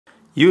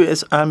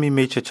U.S. Army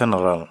Major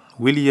General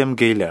William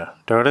Gaylor,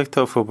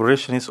 Director of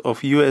Operations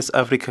of U.S.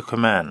 Africa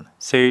Command,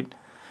 said,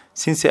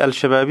 since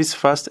Al-Shabaab's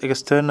first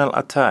external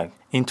attack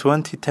in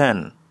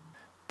 2010,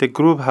 the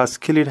group has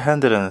killed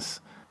hundreds.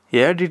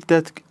 He added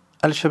that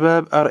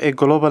Al-Shabaab are a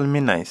global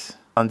menace,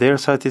 and their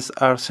sights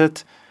are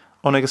set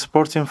on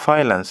exporting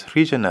violence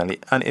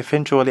regionally and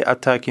eventually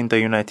attacking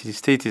the United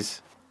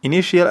States.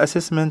 Initial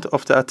assessment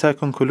of the attack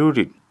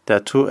concluded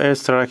that 2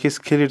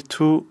 airstrikes killed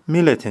 2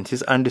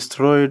 militants and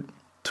destroyed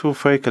 2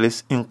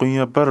 vehicles in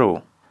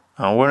Garowe,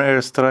 and 1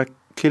 airstrike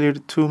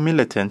killed 2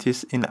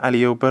 militants in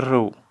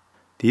Garowe.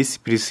 These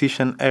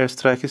precision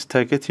airstrikes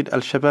targeted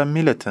Al-Shabaab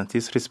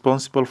militants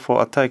responsible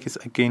for attacks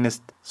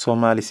against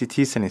Somali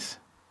citizens.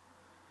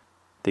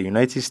 The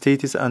United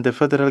States and the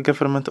federal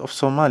government of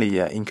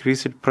Somalia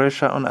increased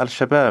pressure on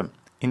Al-Shabaab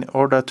in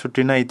order to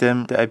deny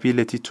them the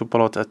ability to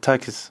plot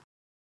attacks.